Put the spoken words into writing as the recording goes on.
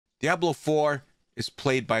Diablo 4 is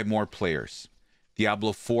played by more players.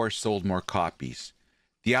 Diablo 4 sold more copies.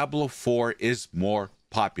 Diablo 4 is more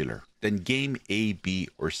popular than game A, B,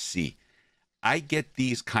 or C. I get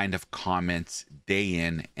these kind of comments day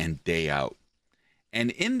in and day out.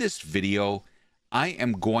 And in this video, I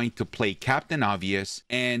am going to play Captain Obvious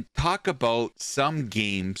and talk about some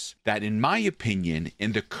games that, in my opinion,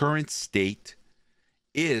 in the current state,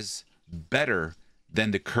 is better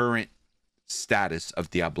than the current status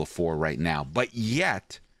of Diablo 4 right now. But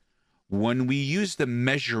yet, when we use the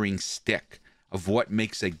measuring stick of what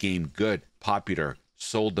makes a game good, popular,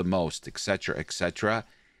 sold the most, etc., etc.,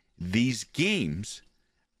 these games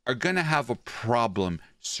are going to have a problem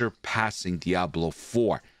surpassing Diablo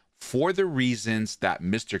 4 for the reasons that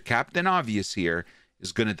Mr. Captain Obvious here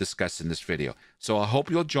is going to discuss in this video. So I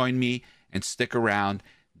hope you'll join me and stick around.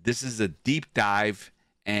 This is a deep dive,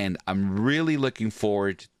 and I'm really looking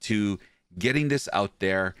forward to getting this out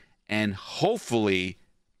there and hopefully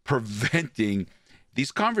preventing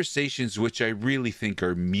these conversations, which I really think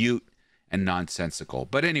are mute and nonsensical.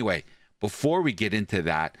 But anyway, before we get into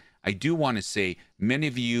that, I do want to say many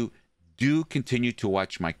of you do continue to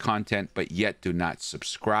watch my content, but yet do not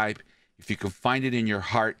subscribe. If you can find it in your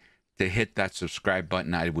heart to hit that subscribe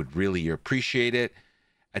button, I would really appreciate it.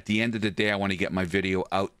 At the end of the day, I want to get my video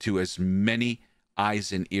out to as many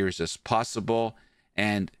eyes and ears as possible.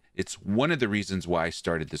 And it's one of the reasons why I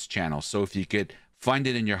started this channel. So if you could find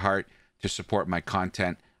it in your heart to support my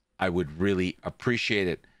content, I would really appreciate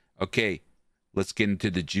it. Okay, let's get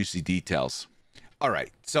into the juicy details. All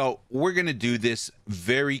right, so we're going to do this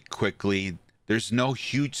very quickly. There's no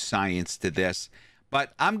huge science to this,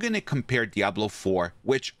 but I'm going to compare Diablo 4,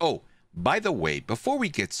 which, oh, by the way, before we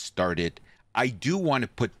get started, I do want to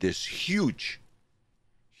put this huge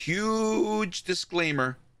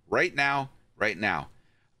disclaimer right now.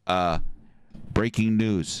 Breaking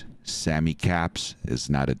news, SamyCaps is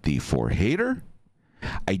not a D4 hater.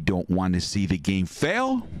 I don't want to see the game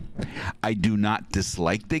fail. I do not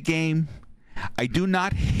dislike the game. I do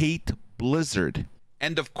not hate Blizzard.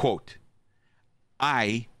 End of quote.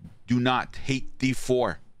 I do not hate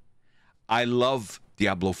D4. I love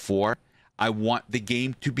Diablo 4. I want the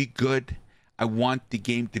game to be good. I want the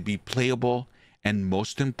game to be playable. And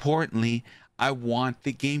most importantly, I want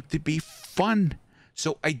the game to be fun.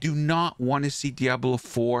 So I do not want to see Diablo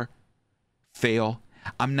 4 fail.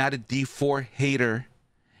 I'm not a D4 hater,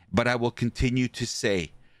 but I will continue to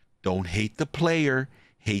say, don't hate the player,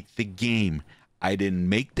 hate the game. I didn't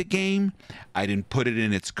make the game. I didn't put it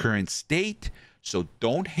in its current state. So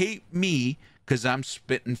don't hate me because I'm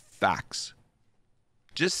spitting facts.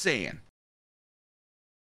 Just saying.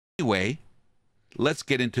 Anyway, let's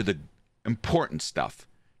get into the important stuff.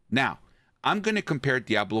 Now, I'm going to compare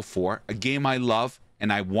Diablo 4, a game I love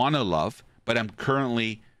and I want to love, but I'm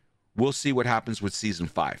currently, we'll see what happens with Season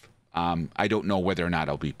 5. I don't know whether or not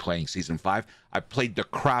I'll be playing Season 5. I played the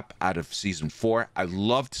crap out of Season 4. I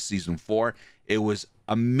loved Season 4. It was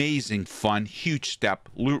amazing fun, huge step,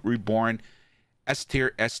 Loot Reborn, S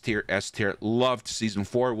tier, S tier, S tier. Loved Season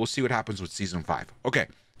 4. We'll see what happens with Season 5. Okay,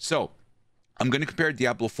 so I'm going to compare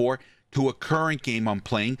Diablo 4 to a current game I'm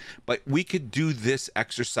playing, but we could do this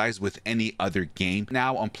exercise with any other game.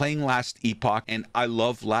 Now, I'm playing Last Epoch, and I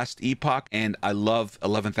love Last Epoch, and I love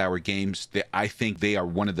 11th Hour Games. I think they are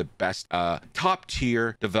one of the best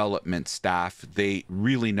top-tier development staff. They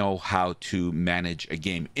really know how to manage a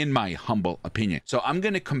game, in my humble opinion. So I'm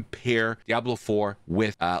going to compare Diablo 4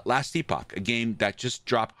 with Last Epoch, a game that just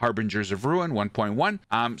dropped Harbingers of Ruin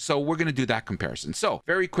 1.1. So we're going to do that comparison. So,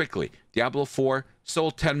 very quickly, Diablo 4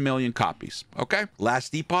 sold 10 million copies, okay?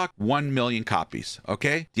 Last Epoch, 1 million copies,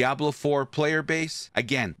 okay? Diablo 4 player base,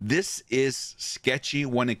 again, this is sketchy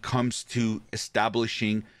when it comes to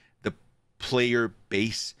establishing the player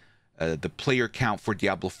base, the player count for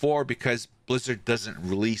Diablo 4, because Blizzard doesn't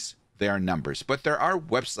release their numbers. But there are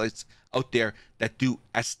websites out there that do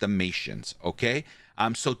estimations, okay?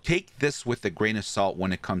 So take this with a grain of salt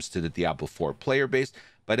when it comes to the Diablo 4 player base.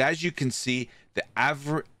 But as you can see, the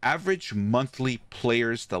average monthly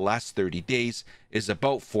players the last 30 days is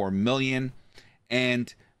about 4 million.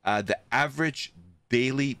 And the average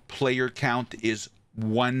daily player count is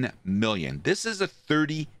 1 million. This is a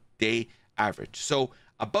 30-day average. So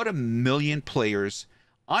about 1 million players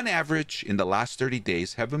on average in the last 30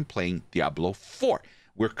 days have been playing Diablo 4.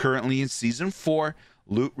 We're currently in Season 4,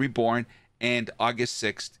 Loot Reborn, and August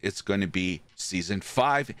 6th, it's going to be Season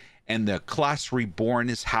 5. And the class Reborn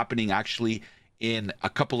is happening actually in a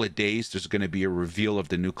couple of days. There's going to be a reveal of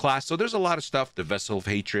the new class. So there's a lot of stuff. The Vessel of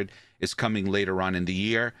Hatred is coming later on in the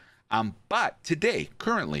year. But today,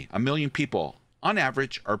 currently, 1 million people on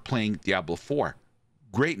average are playing Diablo 4.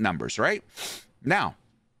 Great numbers, right? Now,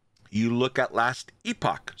 you look at last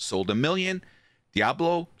Epoch, sold 1 million.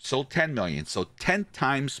 Diablo sold 10 million, so 10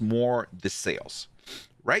 times more the sales,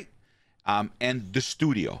 right? And the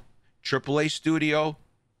studio, AAA studio,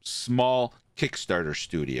 small Kickstarter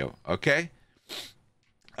studio, okay?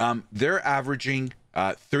 They're averaging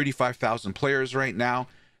 35,000 players right now.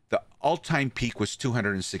 The all-time peak was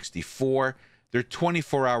 264. Their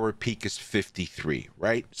 24-hour peak is 53,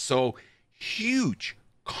 right? So huge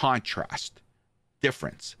contrast,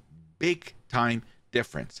 difference, big time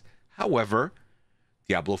difference. However,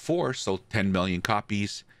 Diablo 4 sold 10 million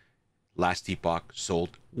copies. Last Epoch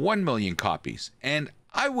sold 1 million copies. And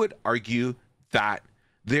I would argue that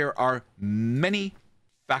there are many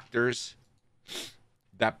factors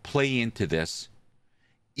that play into this,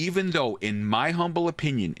 even though, in my humble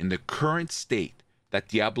opinion, in the current state that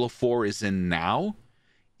Diablo 4 is in now,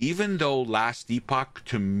 even though Last Epoch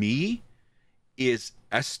to me is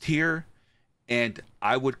S tier, and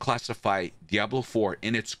I would classify Diablo 4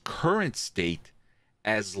 in its current state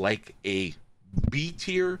as like a B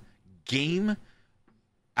tier game,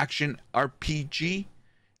 action RPG.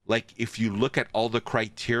 Like, if you look at all the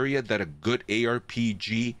criteria that a good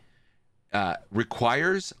ARPG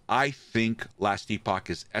requires, I think Last Epoch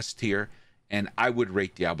is S tier, and I would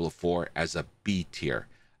rate Diablo 4 as a B tier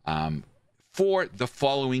for the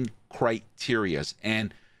following criterias.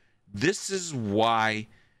 And this is why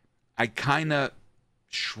I kind of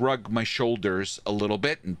shrug my shoulders a little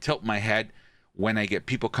bit and tilt my head when I get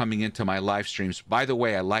people coming into my live streams. By the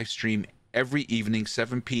way, I live stream every evening,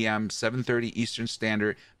 7 p.m., 7:30 Eastern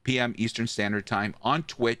Standard p.m. Eastern Standard Time on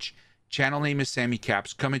Twitch. Channel name is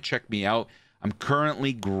SamyCaps. Come and check me out. I'm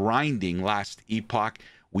currently grinding Last Epoch.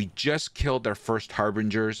 We just killed our first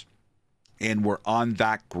Harbingers, and we're on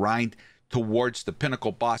that grind towards the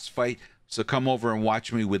pinnacle boss fight. So come over and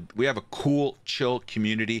watch me. We have a cool, chill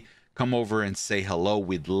community. Come over and say hello.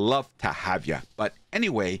 We'd love to have you. But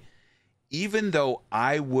anyway, even though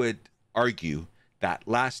I would argue that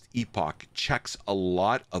Last Epoch checks a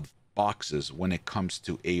lot of boxes when it comes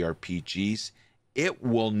to ARPGs, it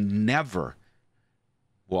will never,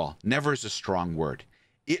 well, never is a strong word.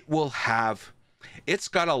 It's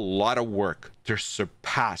got a lot of work to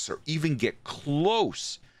surpass or even get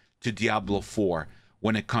close to Diablo 4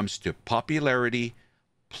 when it comes to popularity,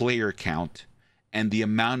 player count, and the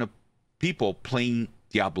amount of people playing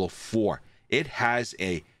Diablo 4. It has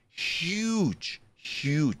a huge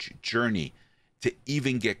journey to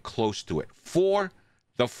even get close to it for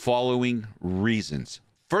the following reasons.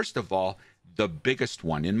 First of all, the biggest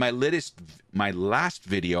one. In my last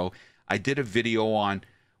video, I did a video on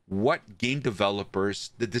what game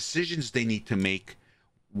developers, the decisions they need to make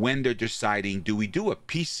when they're deciding, do we do a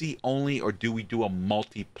PC only or do we do a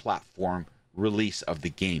multi-platform release of the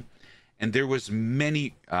game? And there was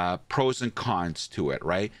many pros and cons to it,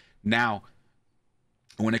 right? Now,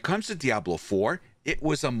 when it comes to Diablo 4, it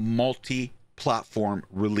was a multi-platform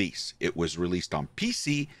release. It was released on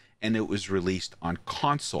PC and it was released on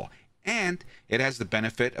console. And it has the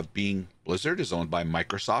benefit of being, Blizzard is owned by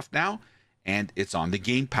Microsoft now, and it's on the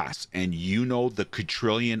Game Pass. And you know the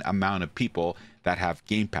quadrillion amount of people that have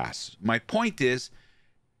Game Pass. My point is,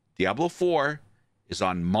 Diablo 4 is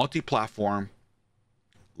on multi-platform.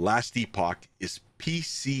 Last Epoch is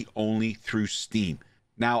PC only through Steam.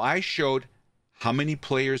 Now, I showed how many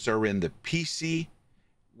players are in the PC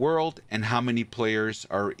world and how many players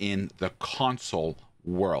are in the console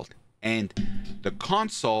world. And the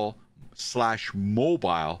console /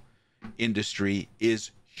 mobile industry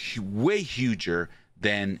is way huger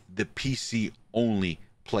than the PC only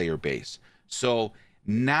player base. So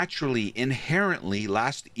naturally, inherently,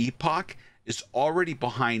 Last Epoch is already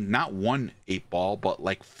behind not 1 8-ball, but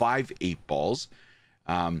like 5 8-balls,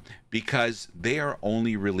 because they are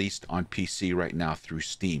only released on PC right now through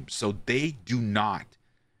Steam. So they do not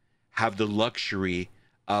have the luxury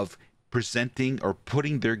of presenting or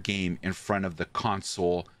putting their game in front of the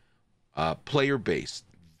console player base,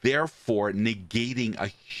 therefore negating a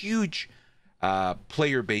huge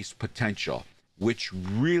player base potential, which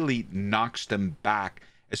really knocks them back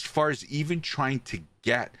as far as even trying to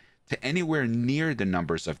get to anywhere near the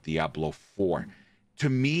numbers of Diablo 4. To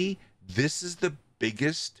me, this is the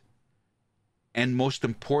biggest and most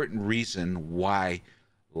important reason why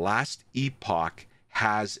Last Epoch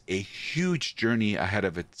has a huge journey ahead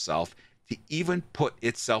of itself to even put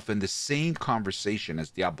itself in the same conversation as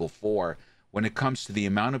Diablo 4 when it comes to the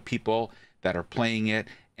amount of people that are playing it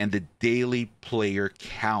and the daily player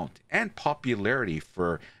count and popularity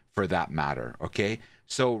for that matter, okay?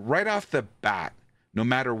 So right off the bat, no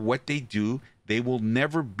matter what they do, they will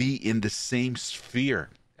never be in the same sphere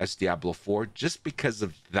as Diablo 4 just because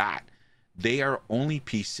of that. They are only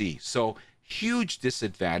PC. So huge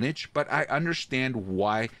disadvantage, but I understand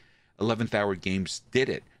why 11th Hour Games did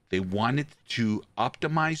it. They wanted to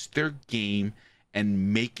optimize their game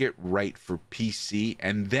and make it right for PC.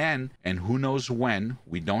 And then, and who knows when,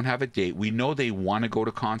 we don't have a date. We know they want to go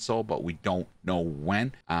to console, but we don't know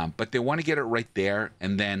when. But they want to get it right there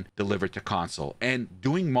and then deliver to console. And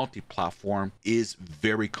doing multi-platform is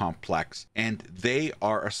very complex. And they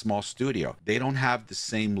are a small studio. They don't have the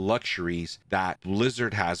same luxuries that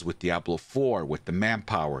Blizzard has with Diablo 4, with the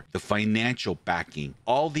manpower, the financial backing,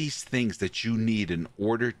 all these things that you need in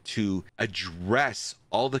order to address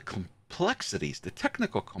all the complexities, the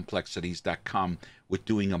technical complexities that come with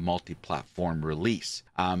doing a multi-platform release.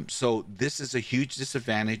 So this is a huge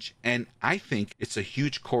disadvantage, and I think it's a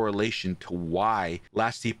huge correlation to why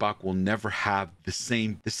Last Epoch will never have the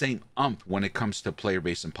same umph when it comes to player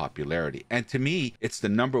base and popularity. And to me, it's the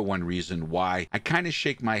number one reason why I kind of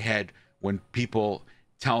shake my head when people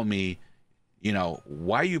tell me, you know,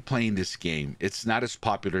 why are you playing this game? It's not as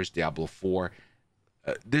popular as Diablo 4.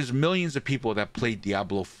 There's millions of people that play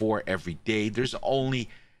Diablo 4 every day. There's only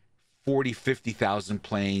 40, 50,000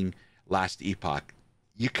 playing Last Epoch.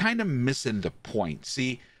 You're kind of missing the point.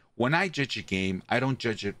 See, when I judge a game, I don't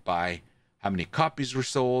judge it by how many copies were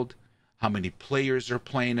sold, how many players are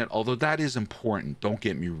playing it, although that is important, don't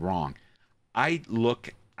get me wrong. I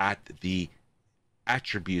look at the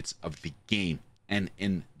attributes of the game. And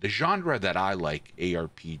in the genre that I like,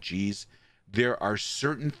 ARPGs, there are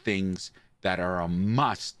certain things that are a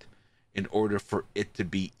must in order for it to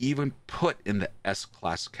be even put in the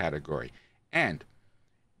S-class category. And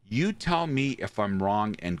you tell me if I'm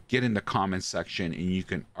wrong and get in the comments section and you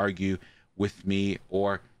can argue with me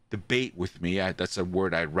or debate with me. That's a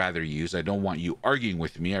word I'd rather use. I don't want you arguing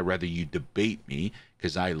with me. I'd rather you debate me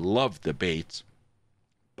because I love debates.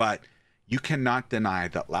 But you cannot deny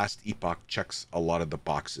that Last Epoch checks a lot of the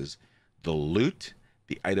boxes. The loot,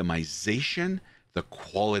 the itemization, the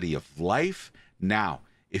quality of life. Now,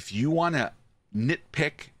 if you want to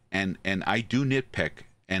nitpick, and I do nitpick,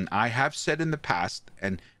 and I have said in the past,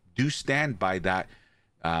 and do stand by that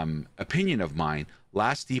opinion of mine,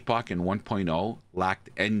 Last Epoch in 1.0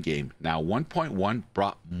 lacked endgame. Now, 1.1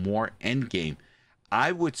 brought more endgame.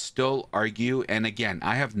 I would still argue, and again,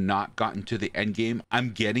 I have not gotten to the endgame.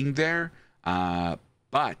 I'm getting there,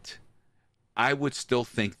 but I would still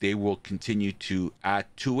think they will continue to add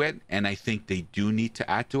to it, and I think they do need to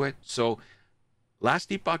add to it. So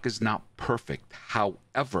Last Epoch is not perfect.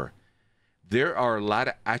 However, there are a lot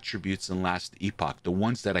of attributes in Last Epoch, the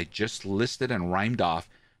ones that I just listed and rhymed off,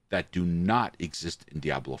 that do not exist in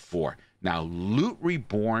Diablo 4. Now, Loot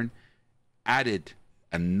Reborn added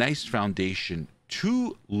a nice foundation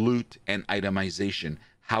to loot and itemization.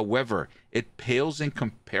 However, it pales in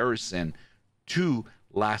comparison to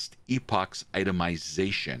Last Epoch's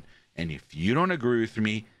itemization. And if you don't agree with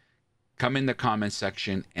me, come in the comment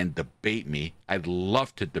section and debate me. I'd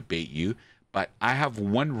love to debate you, but I have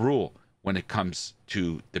one rule when it comes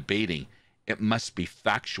to debating. It must be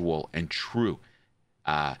factual and true.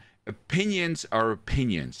 Opinions are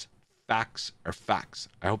opinions. Facts are facts.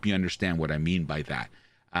 I hope you understand what I mean by that.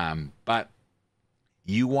 But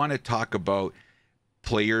you want to talk about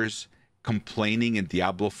players complaining in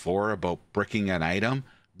Diablo 4 about bricking an item,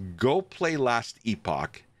 go play Last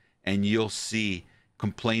Epoch and you'll see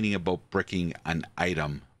complaining about bricking an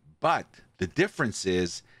item. But the difference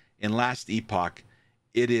is, in Last Epoch,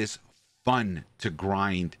 it is fun to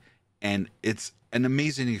grind, and it's an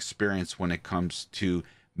amazing experience when it comes to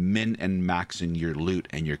min and maxing your loot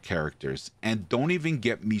and your characters. And don't even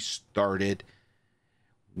get me started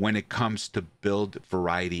when it comes to build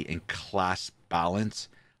variety and class balance.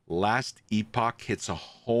 Last Epoch hits a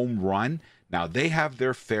home run. Now, they have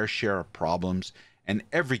their fair share of problems, and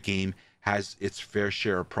every game has its fair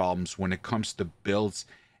share of problems when it comes to builds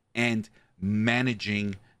and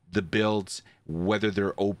managing the builds, whether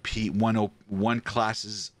they're OP, one class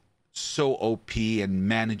is so OP, and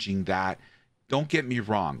managing that. Don't get me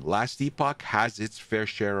wrong, Last Epoch has its fair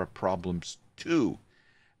share of problems too.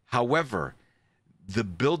 However, the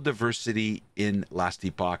build diversity in Last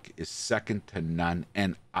Epoch is second to none,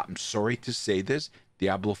 and I'm sorry to say this,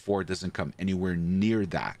 Diablo 4 doesn't come anywhere near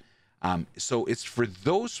that. So it's for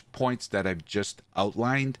those points that I've just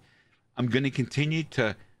outlined. I'm going to continue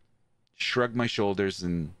to shrug my shoulders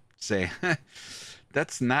and say,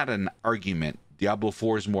 that's not an argument. Diablo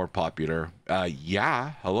 4 is more popular.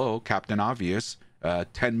 Yeah, hello, Captain Obvious.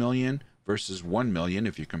 10 million versus 1 million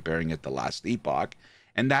if you're comparing it to Last Epoch.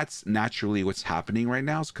 And that's naturally what's happening right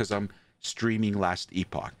now, is because I'm streaming Last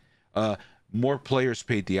Epoch. More players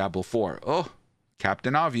play Diablo 4. Oh,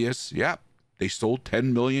 Captain Obvious, yeah, they sold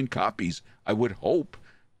 10 million copies. I would hope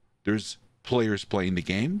there's players playing the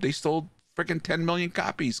game. They sold freaking 10 million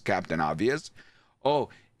copies, Captain Obvious. Oh,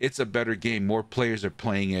 it's a better game. More players are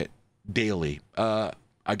playing it daily.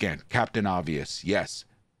 Again, Captain Obvious, yes,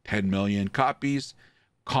 10 million copies.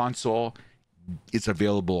 Console, it's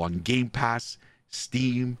available on Game Pass,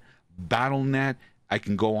 Steam, Battle.net. I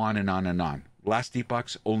can go on and on and on. Last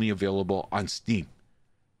Epoch's only available on Steam.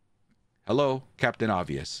 Hello, Captain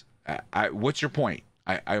Obvious. What's your point?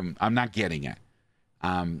 I'm not getting it.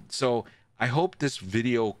 So I hope this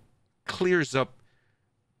video clears up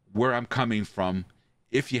where I'm coming from.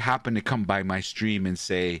 If you happen to come by my stream and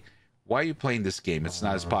say, why are you playing this game? It's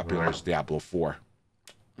not as popular as Diablo 4.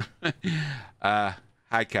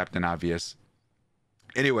 Hi, Captain Obvious.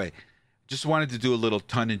 Anyway, just wanted to do a little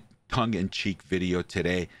tongue-in-cheek video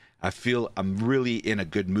today. I feel I'm really in a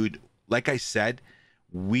good mood. Like I said,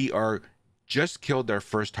 we are just killed our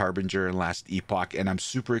first Harbinger in Last Epoch, and I'm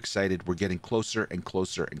super excited. We're getting closer and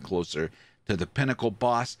closer and closer to the pinnacle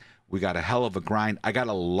boss. We got a hell of a grind. I got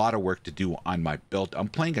a lot of work to do on my build. I'm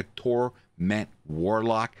playing a Torment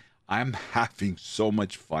Warlock. I'm having so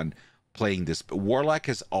much fun playing this. But Warlock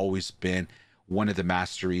has always been one of the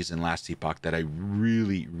masteries in Last Epoch that I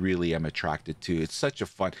really, really am attracted to. It's such a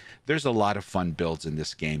fun. There's a lot of fun builds in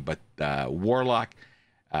this game, but Warlock,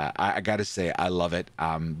 I got to say, I love it.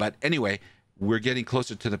 But anyway, we're getting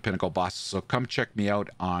closer to the pinnacle boss, so come check me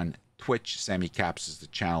out on Twitch. SamyCaps is the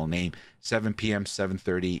channel name. 7 p.m.,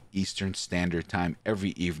 7:30 Eastern Standard Time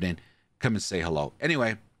every evening. Come and say hello.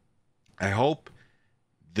 Anyway, I hope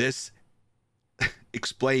this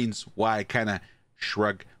explains why I kind of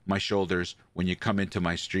shrug my shoulders when you come into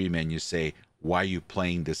my stream and you say, why are you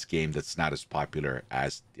playing this game that's not as popular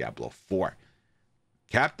as Diablo 4?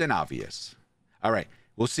 Captain Obvious. All right,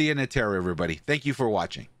 we'll see you in the terror, everybody. Thank you for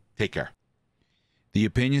watching. Take care. The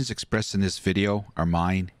opinions expressed in this video are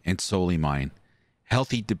mine and solely mine.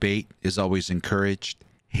 Healthy debate is always encouraged.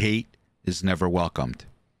 Hate is never welcomed.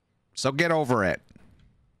 So get over it.